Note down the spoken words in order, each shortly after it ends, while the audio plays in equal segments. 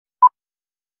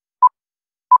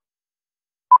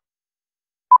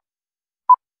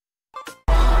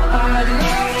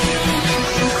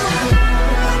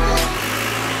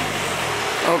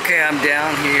Okay, I'm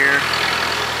down here,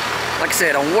 like I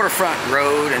said, on Waterfront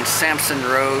Road and Sampson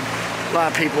Road. A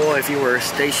lot of people, if you were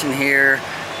stationed here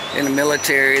in the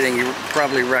military, then you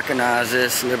probably recognize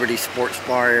this Liberty Sports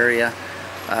Bar area.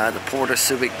 The port of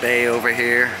Subic Bay over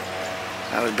here.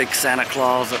 With big Santa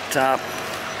Claus up top.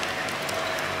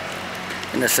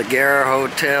 And the Sagara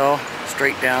Hotel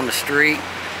straight down the street.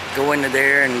 Go into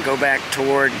there and go back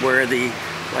toward where the,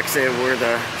 like I said, where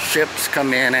the ships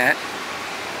come in at.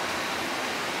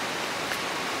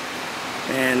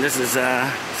 And this is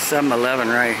 7-Eleven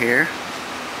right here.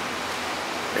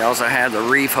 They also have the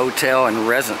Reef Hotel and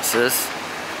Residences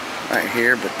right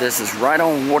here, but this is right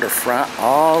on Waterfront,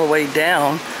 all the way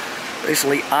down,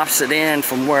 basically opposite end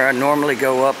from where I normally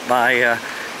go up by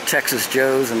Texas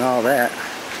Joe's and all that.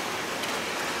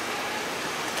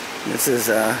 This is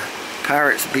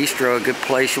Pirates Bistro, a good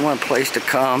place. You want a place to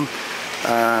come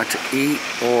to eat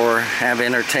or have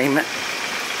entertainment.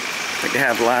 I think they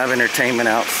have live entertainment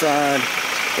outside.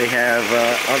 They have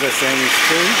other things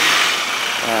too.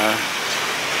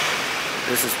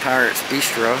 This is Pirates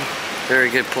Bistro. Very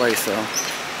good place though.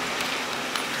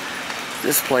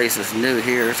 This place is new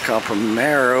here. It's called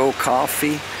PRIMERO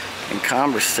Coffee and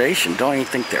Conversation. Don't even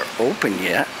think they're open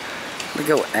yet. Let me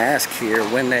go ask here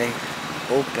when they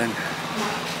open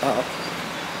up.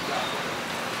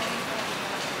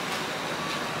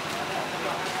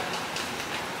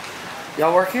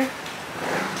 Y'all work here?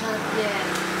 Not yet.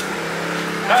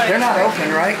 They're not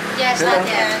open, right? Yes, not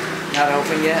yet. Not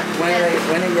open yet? When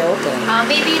are you open?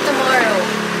 Maybe tomorrow.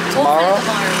 Tomorrow?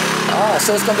 Hopefully tomorrow. Oh,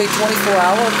 so it's going to be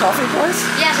 24-hour coffee place?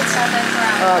 Yes, it's not 24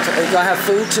 hours. You going to have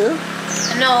food too?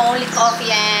 No, only coffee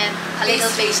and a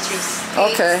little pastries.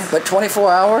 Okay, but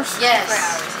 24 hours? Yes.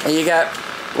 And you got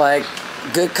like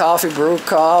good coffee, brewed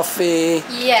coffee?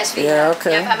 Yes, we have.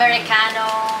 Okay. We have Americano.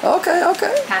 Okay.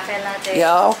 Cafe latte.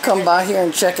 Yeah, I'll come by here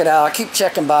and check it out. I keep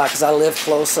checking by because I live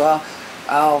close, so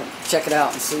I'll check it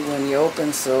out and see when you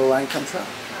open so I can come try.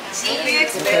 See you.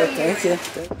 Okay, thank you.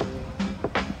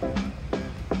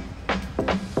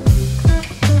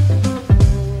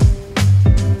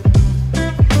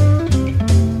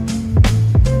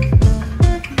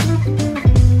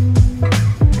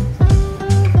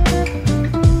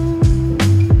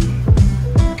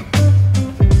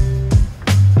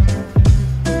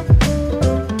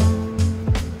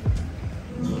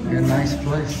 Nice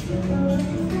place.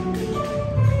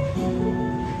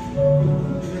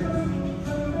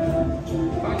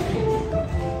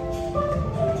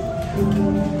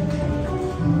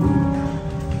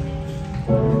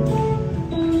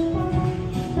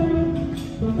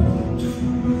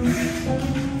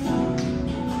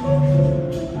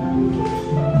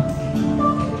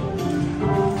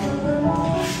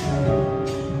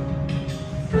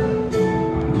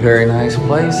 Very nice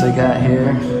place they got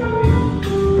here.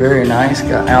 Very nice,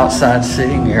 got outside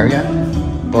sitting area,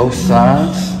 both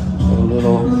sides. A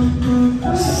little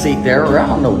seat there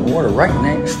around the water, right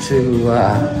next to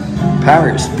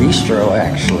Pirates Bistro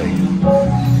actually.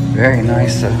 Very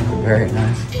nice, very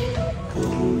nice.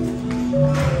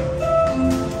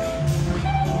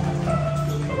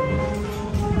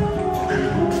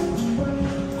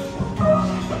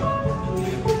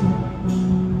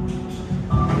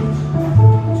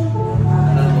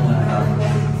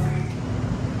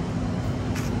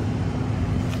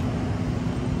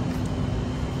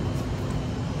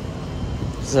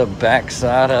 The back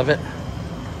side of it.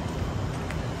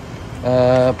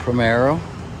 PRIMERO,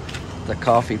 the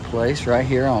coffee place right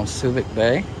here on Subic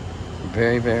Bay.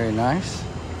 Very, very nice.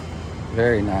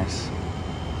 Very nice.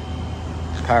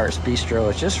 Pirates Bistro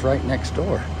is just right next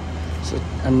door. So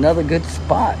another good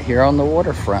spot here on the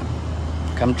waterfront.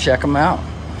 Come check them out.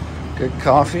 Good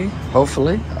coffee,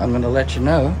 hopefully. I'm gonna let you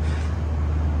know.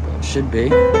 But it should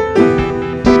be.